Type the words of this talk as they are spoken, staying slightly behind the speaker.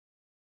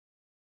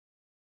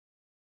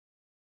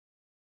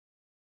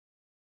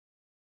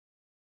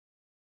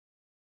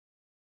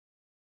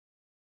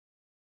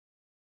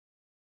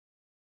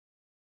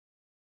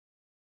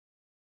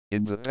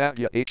In the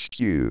Babya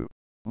HQ,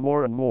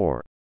 more and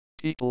more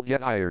people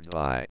get hired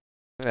by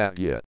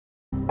Babya.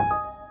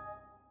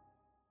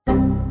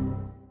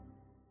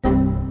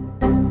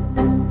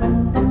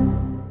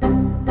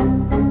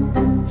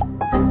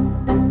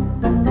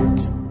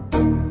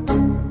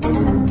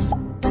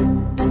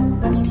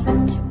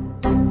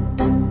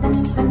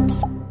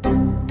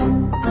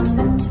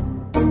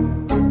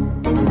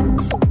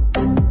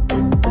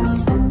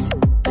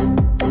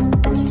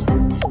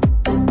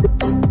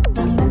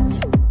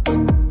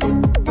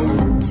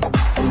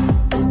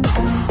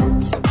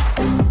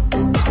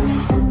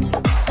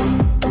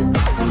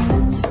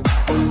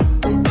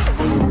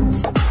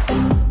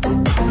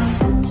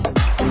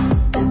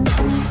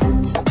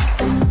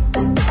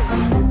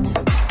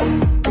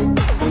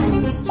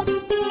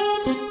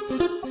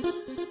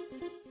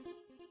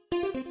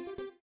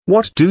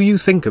 What do you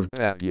think of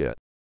Babya?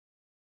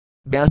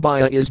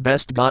 Babya is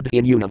best god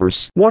in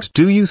universe. What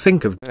do you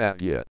think of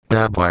Babya?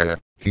 Babya,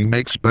 he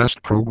makes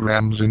best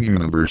programs in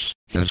universe.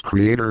 His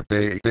creator,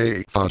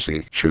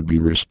 Fossey, should be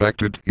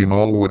respected in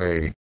all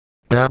way.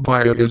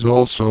 Babya is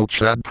also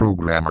Chad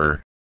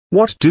programmer.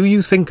 What do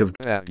you think of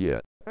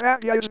Babya?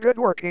 Babya is good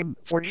working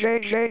for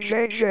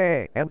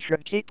JJJJ and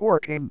should keep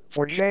working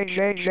for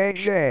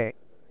JJJJ.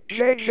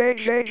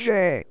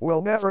 JJJJ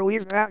will never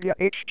leave Babya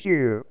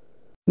HQ.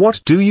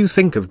 What do you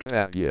think of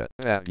Babya?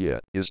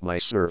 Babya is my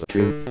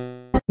servitude.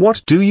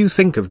 What do you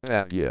think of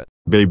Babya?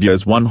 Babya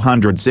is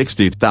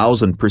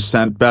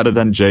 160,000% better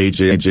than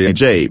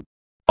JJJJ.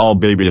 All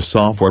Babya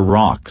software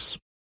rocks.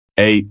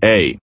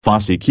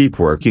 Fossey, keep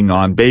working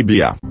on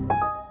Babya.